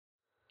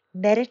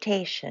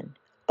Meditation,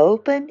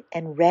 open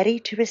and ready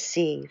to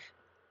receive.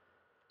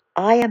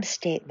 I am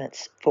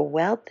statements for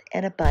wealth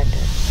and abundance.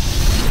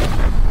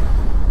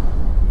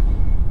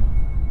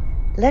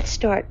 Let's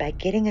start by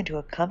getting into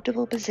a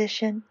comfortable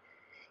position,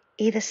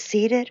 either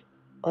seated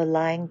or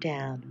lying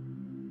down.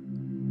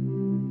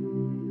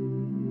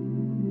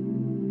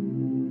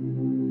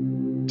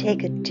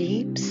 Take a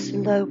deep,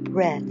 slow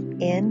breath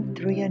in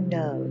through your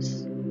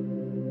nose.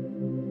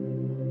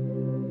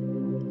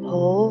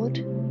 Hold,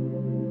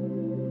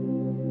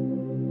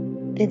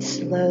 then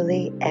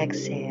slowly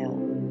exhale.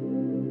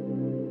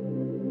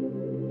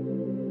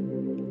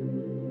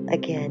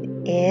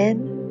 Again,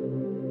 in,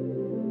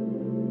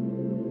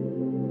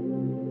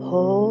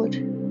 hold,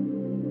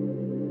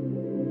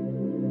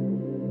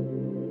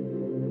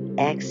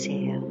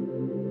 exhale.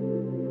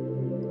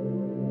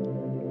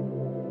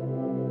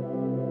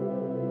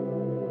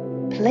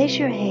 Place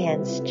your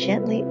hands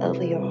gently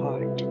over your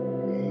heart,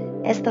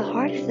 as the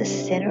heart is the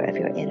center of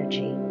your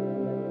energy,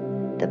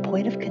 the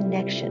point of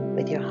connection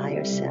with your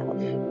higher self.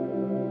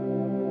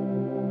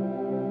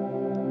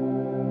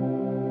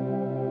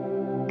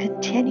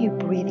 Continue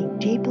breathing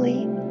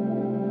deeply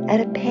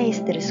at a pace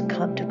that is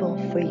comfortable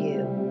for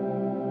you.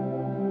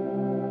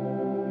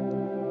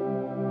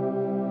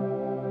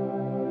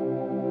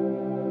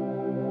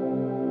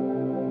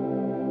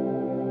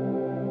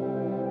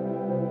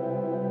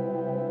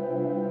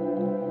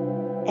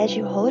 As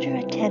you hold your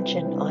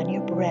attention on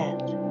your breath,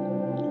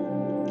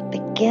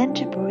 begin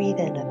to breathe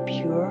in a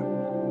pure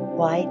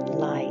white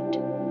light.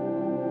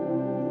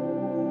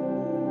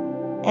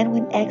 And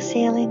when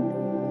exhaling,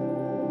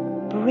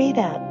 breathe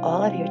out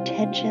all of your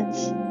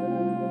tensions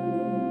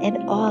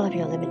and all of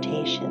your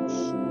limitations.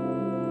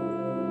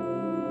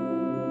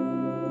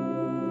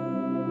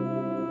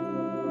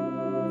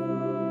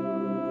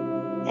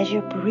 As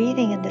your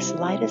breathing in this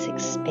light is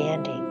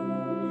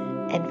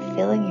expanding and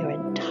filling your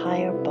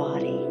entire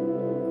body,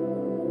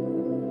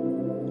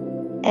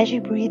 as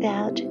you breathe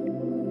out,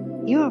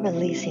 you are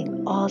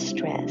releasing all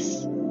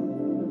stress,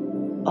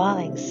 all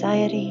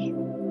anxiety,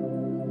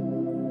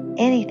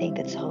 anything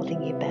that's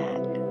holding you back.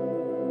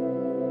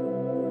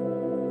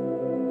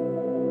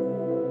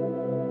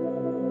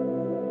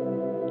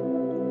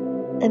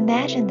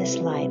 Imagine this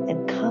light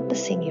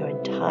encompassing your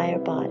entire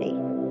body,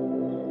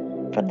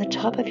 from the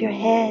top of your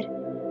head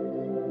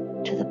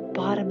to the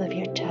bottom of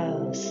your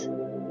toes.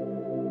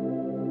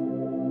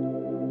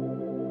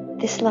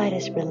 This light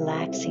is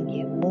relaxing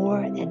you more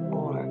and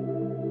more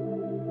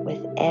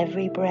with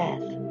every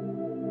breath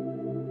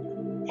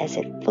as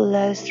it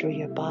flows through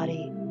your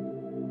body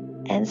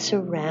and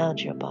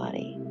surrounds your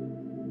body.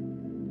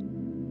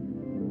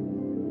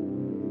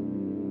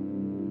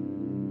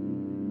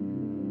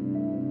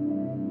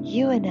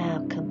 You are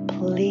now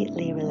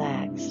completely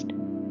relaxed,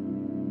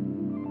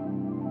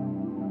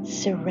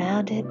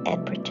 surrounded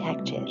and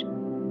protected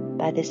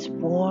by this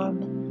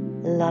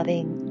warm,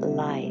 loving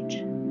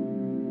light.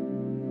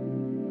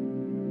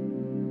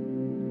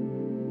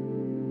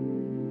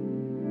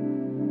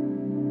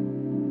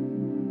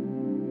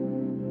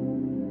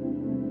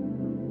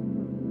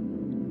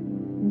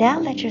 Now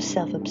let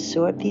yourself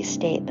absorb these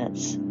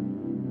statements.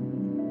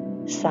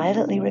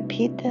 Silently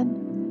repeat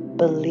them,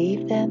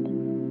 believe them,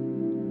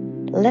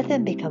 let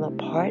them become a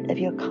part of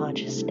your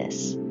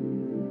consciousness.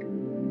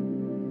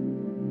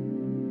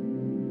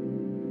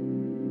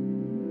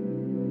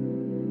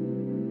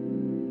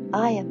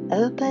 I am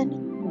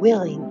open,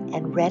 willing,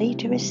 and ready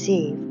to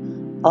receive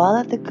all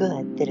of the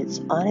good that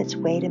is on its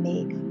way to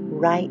me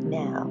right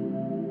now.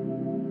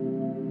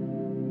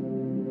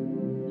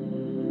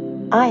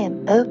 I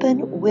am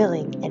open,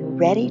 willing, and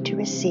ready to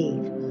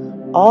receive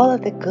all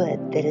of the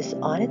good that is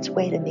on its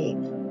way to me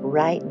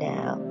right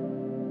now.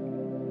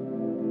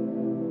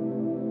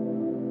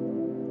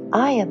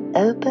 I am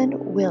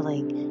open,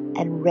 willing,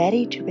 and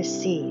ready to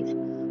receive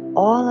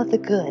all of the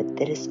good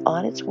that is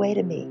on its way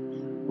to me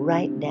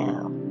right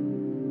now.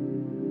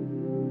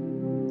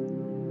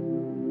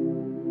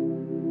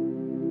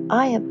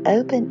 I am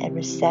open and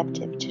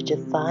receptive to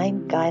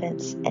divine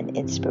guidance and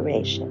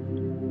inspiration.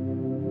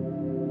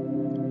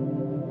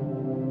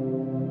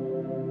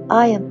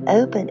 I am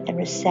open and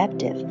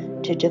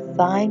receptive to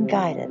divine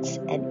guidance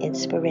and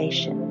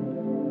inspiration.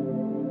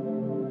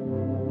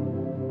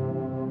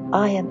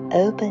 I am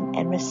open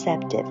and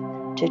receptive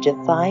to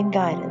divine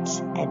guidance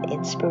and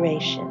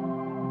inspiration.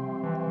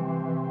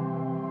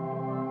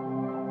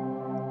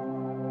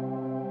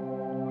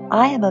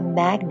 I am a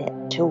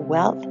magnet to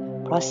wealth,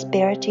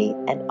 prosperity,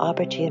 and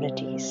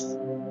opportunities.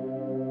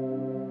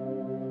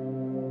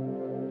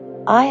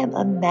 I am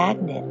a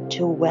magnet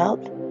to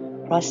wealth,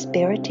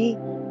 prosperity,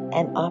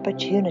 and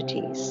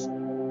opportunities.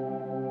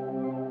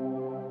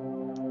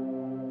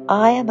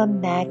 I am a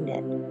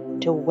magnet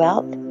to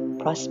wealth,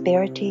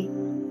 prosperity,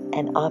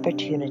 and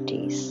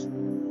opportunities.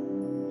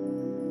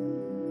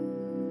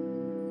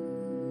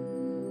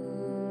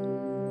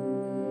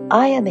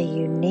 I am a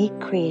unique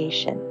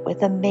creation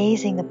with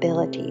amazing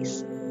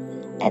abilities,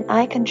 and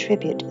I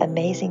contribute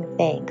amazing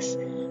things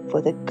for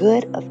the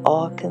good of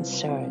all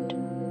concerned.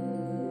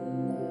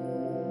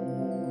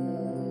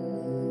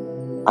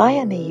 I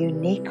am a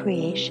unique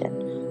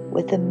creation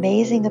with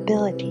amazing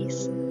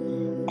abilities,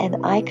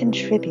 and I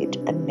contribute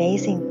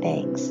amazing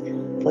things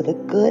for the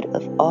good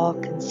of all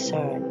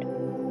concerned.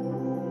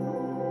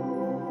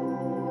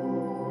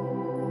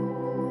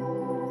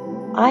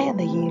 I am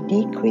a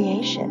unique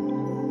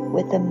creation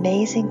with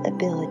amazing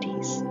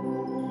abilities,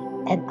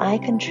 and I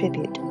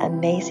contribute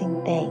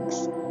amazing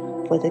things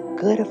for the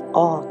good of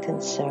all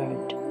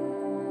concerned.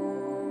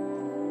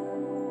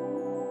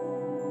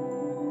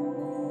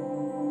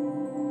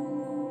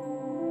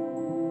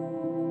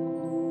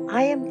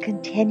 I am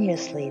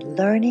continuously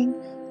learning,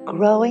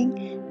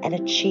 growing, and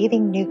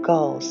achieving new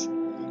goals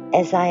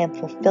as I am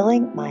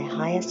fulfilling my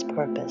highest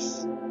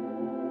purpose.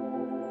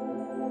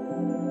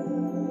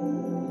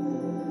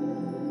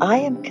 I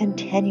am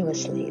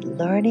continuously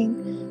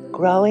learning,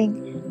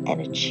 growing, and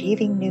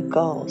achieving new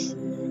goals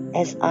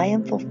as I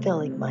am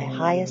fulfilling my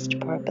highest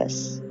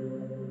purpose.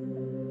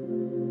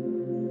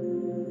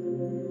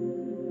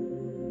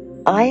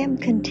 I am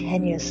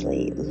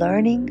continuously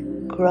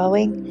learning,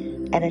 growing,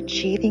 and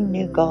achieving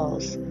new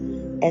goals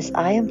as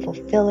I am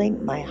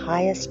fulfilling my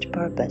highest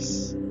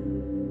purpose.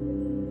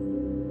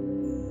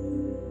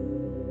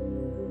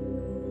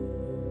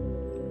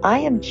 I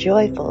am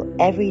joyful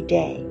every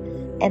day,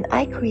 and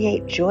I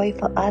create joy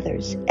for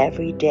others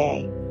every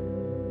day.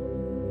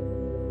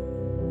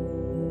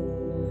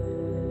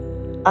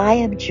 I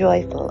am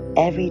joyful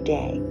every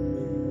day,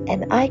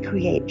 and I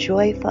create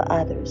joy for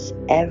others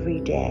every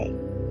day.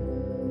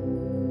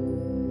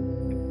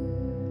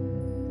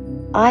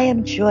 I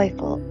am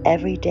joyful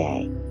every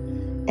day,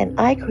 and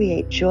I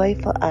create joy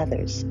for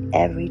others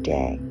every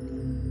day.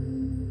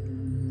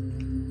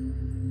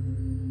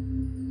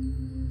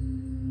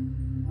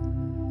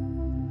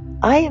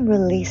 I am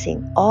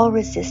releasing all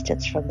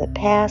resistance from the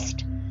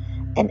past,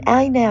 and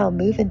I now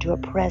move into a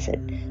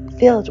present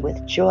filled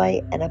with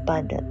joy and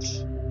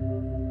abundance.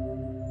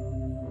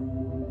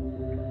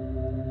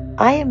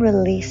 I am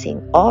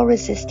releasing all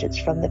resistance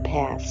from the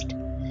past,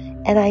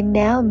 and I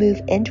now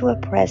move into a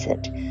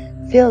present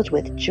filled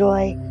with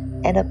joy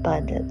and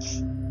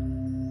abundance.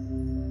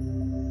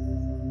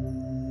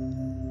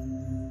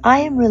 I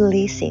am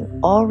releasing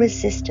all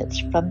resistance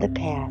from the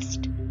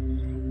past,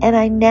 and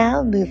I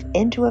now move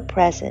into a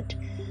present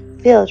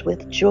filled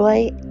with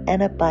joy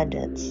and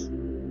abundance.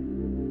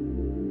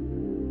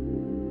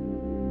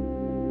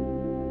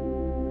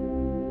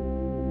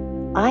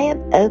 I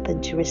am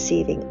open to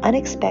receiving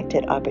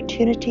unexpected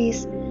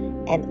opportunities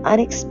and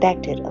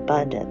unexpected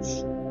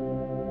abundance.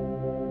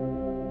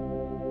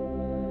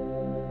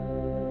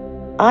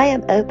 I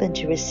am open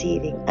to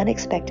receiving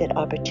unexpected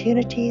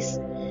opportunities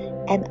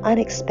and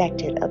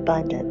unexpected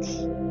abundance.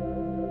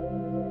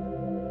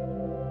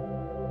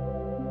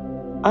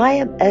 I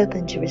am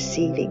open to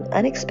receiving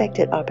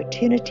unexpected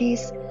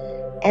opportunities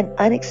and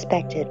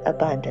unexpected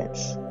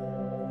abundance.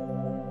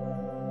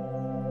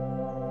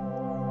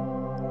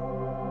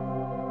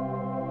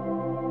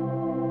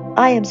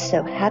 I am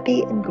so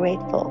happy and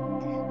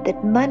grateful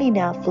that money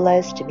now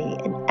flows to me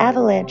in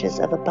avalanches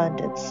of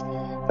abundance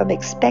from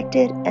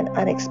expected and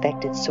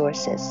unexpected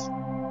sources.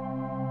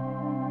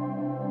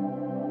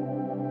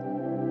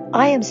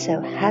 I am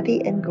so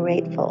happy and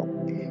grateful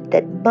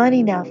that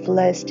money now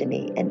flows to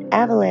me in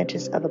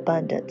avalanches of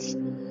abundance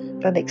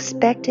from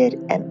expected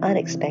and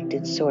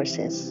unexpected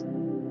sources.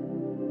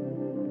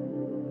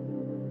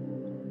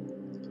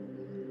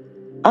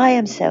 I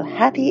am so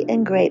happy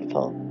and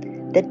grateful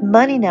that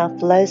money now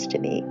flows to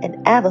me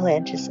in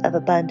avalanches of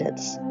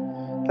abundance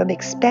from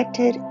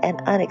expected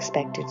and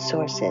unexpected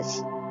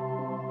sources.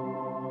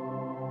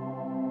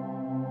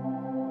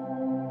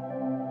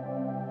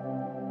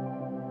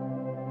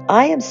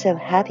 I am so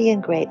happy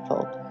and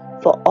grateful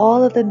for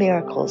all of the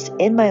miracles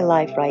in my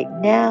life right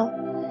now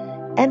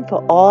and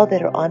for all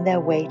that are on their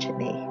way to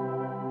me.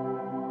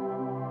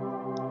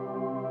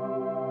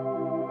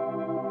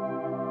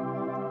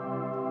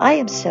 I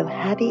am so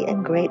happy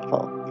and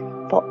grateful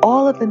for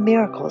all of the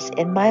miracles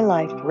in my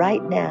life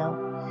right now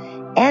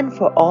and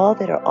for all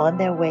that are on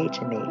their way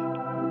to me.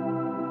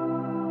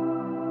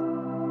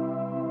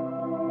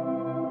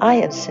 I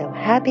am so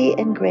happy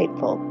and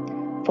grateful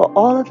for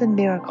all of the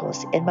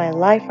miracles in my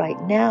life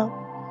right now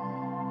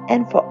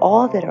and for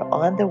all that are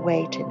on the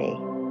way to me.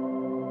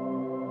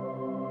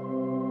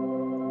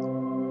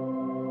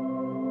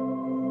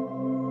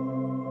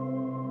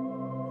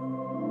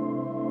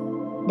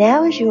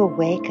 Now, as you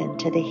awaken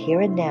to the here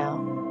and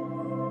now,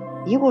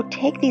 you will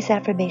take these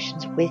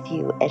affirmations with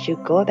you as you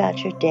go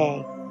about your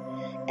day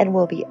and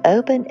will be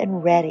open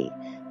and ready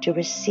to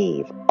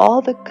receive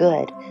all the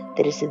good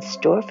that is in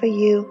store for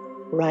you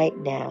right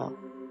now.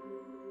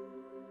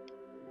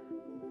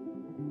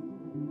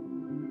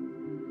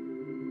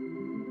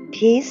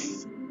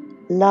 Peace,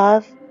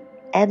 love,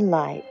 and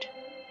light.